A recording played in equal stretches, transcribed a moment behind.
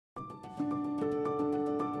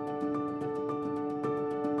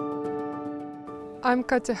I'm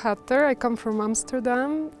Katya Hutter. I come from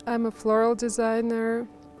Amsterdam. I'm a floral designer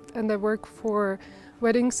and I work for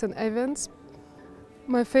weddings and events.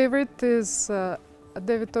 My favorite is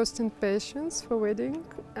David Austin Patience for wedding.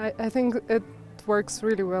 I think it works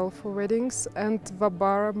really well for weddings, and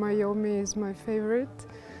Vabara Mayomi is my favorite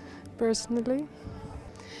personally.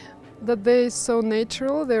 That they is so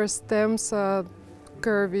natural, their stems are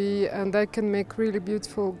curvy and I can make really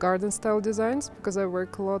beautiful garden style designs because I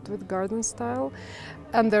work a lot with garden style,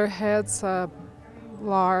 and their heads are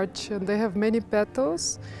large and they have many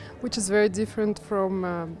petals, which is very different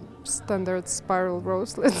from standard spiral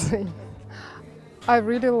rose, let's say. I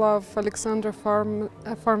really love Alexandra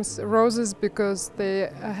Farms roses because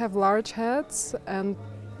they have large heads and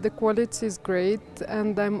the quality is great,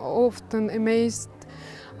 and I'm often amazed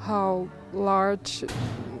how large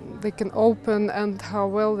they can open and how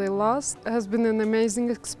well they last. It has been an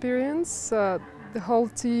amazing experience. The whole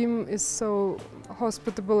team is so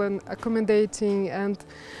hospitable and accommodating, and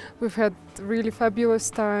we've had really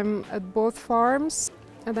fabulous time at both farms.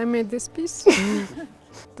 And I made this piece.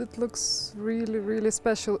 That looks really, really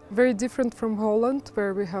special. Very different from Holland,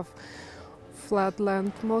 where we have flat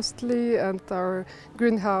land mostly, and our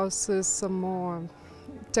greenhouses are more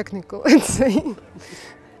technical, I'd say.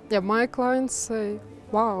 Yeah, my clients say,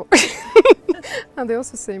 wow, and they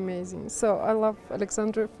also say amazing. So I love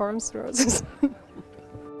Alexandra Farms roses.